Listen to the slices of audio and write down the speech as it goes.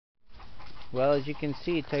Well, as you can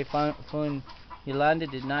see, Typhoon Yolanda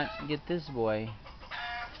did not get this boy.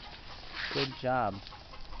 Good job.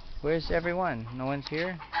 Where's everyone? No one's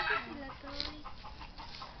here?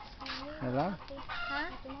 Hello?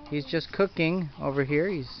 He's just cooking over here.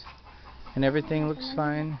 And everything looks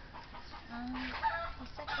fine.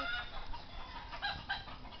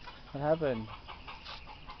 What happened?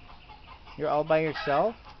 You're all by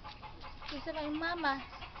yourself? Isa ba yung mama?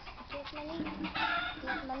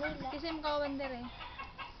 Isa yung kawan dere.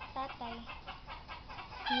 Tatay.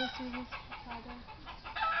 Yes, with his father.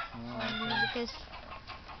 Because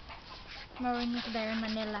Marinig there in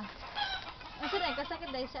Manila. Asa na kasakit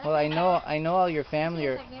dahil sa? Well, I know all your family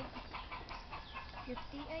are.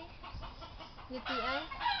 UTI. UTI.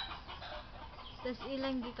 Tas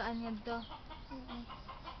ilang gikaan yadto.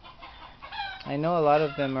 I know a lot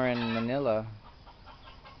of them are in Manila,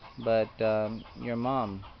 but your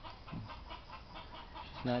mom,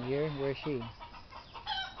 she's not here. Where is she?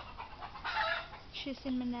 She's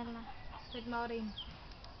in Manila with Maureen.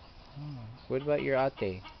 Oh. What about your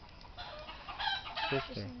ate? She's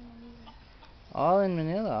Sister. in Manila. All in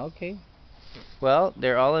Manila. Okay. Well,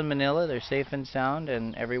 they're all in Manila. They're safe and sound,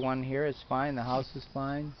 and everyone here is fine. The house is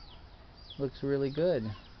fine. Looks really good.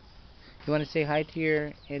 You want to say hi to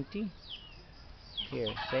your auntie? Here,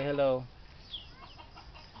 say hello.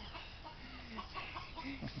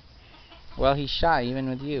 Well, he's shy even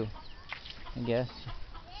with you, I guess.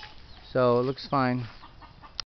 So it looks fine.